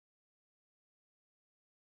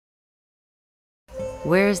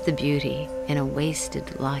Where's the beauty in a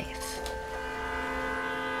wasted life?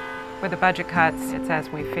 With the budget cuts, it's as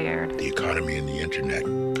we feared. The economy and the internet,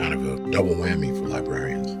 kind of a double whammy for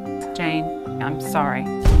librarians. Jane, I'm sorry.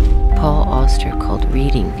 Paul Auster called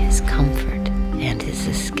reading his comfort and his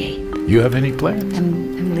escape. You have any plans?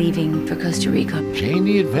 I'm leaving for Costa Rica. Jane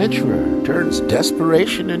the Adventurer turns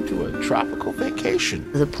desperation into a tropical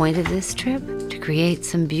vacation. The point of this trip? To create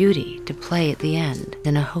some beauty to play at the end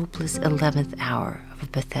in a hopeless 11th hour of a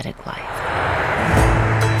pathetic life.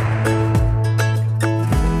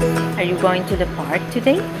 Are you going to the park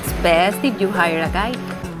today? It's best if you hire a guide.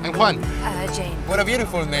 I'm Juan. Jane. What a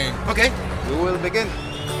beautiful name. Okay, we will begin.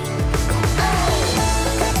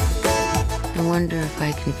 I wonder if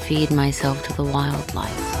I can feed myself to the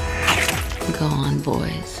wildlife. Go on,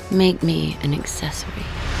 boys. Make me an accessory.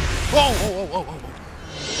 Whoa, whoa, whoa, whoa, whoa.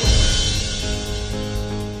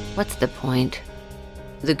 What's the point?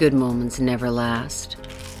 The good moments never last.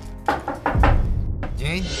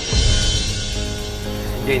 Jane?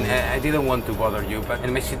 Jane, I didn't want to bother you, but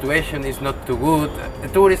my situation is not too good. The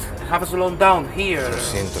tourists have slowed down here.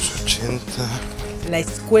 380. La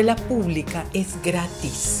escuela pública es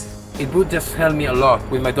gratis. It would just help me a lot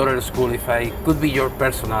with my daughter's school if I could be your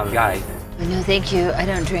personal guide. No, thank you. I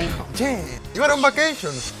don't drink. Jane, you are on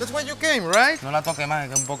vacation. That's why you came, right? No la toque más,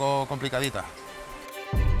 que es un poco complicadita.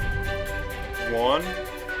 1,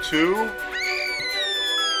 2.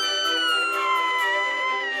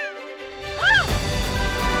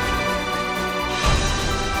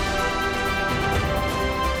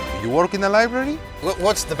 You work in a library?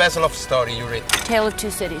 What's the best love story you read? Tale of Two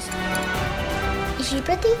Cities. Is she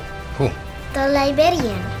pretty? Who? The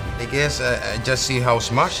librarian. I guess I just see how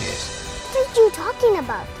smart she is. What are you talking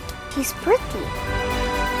about? She's pretty.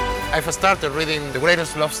 I've started reading the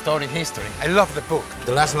greatest love story in history. I love the book.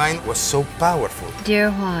 The last line was so powerful. Dear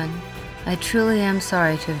Juan, I truly am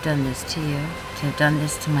sorry to have done this to you, to have done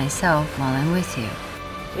this to myself while I'm with you.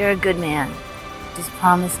 You're a good man. Just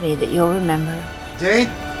promise me that you'll remember. Jane?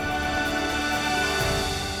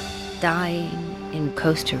 Dying in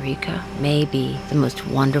Costa Rica may be the most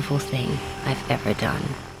wonderful thing I've ever done.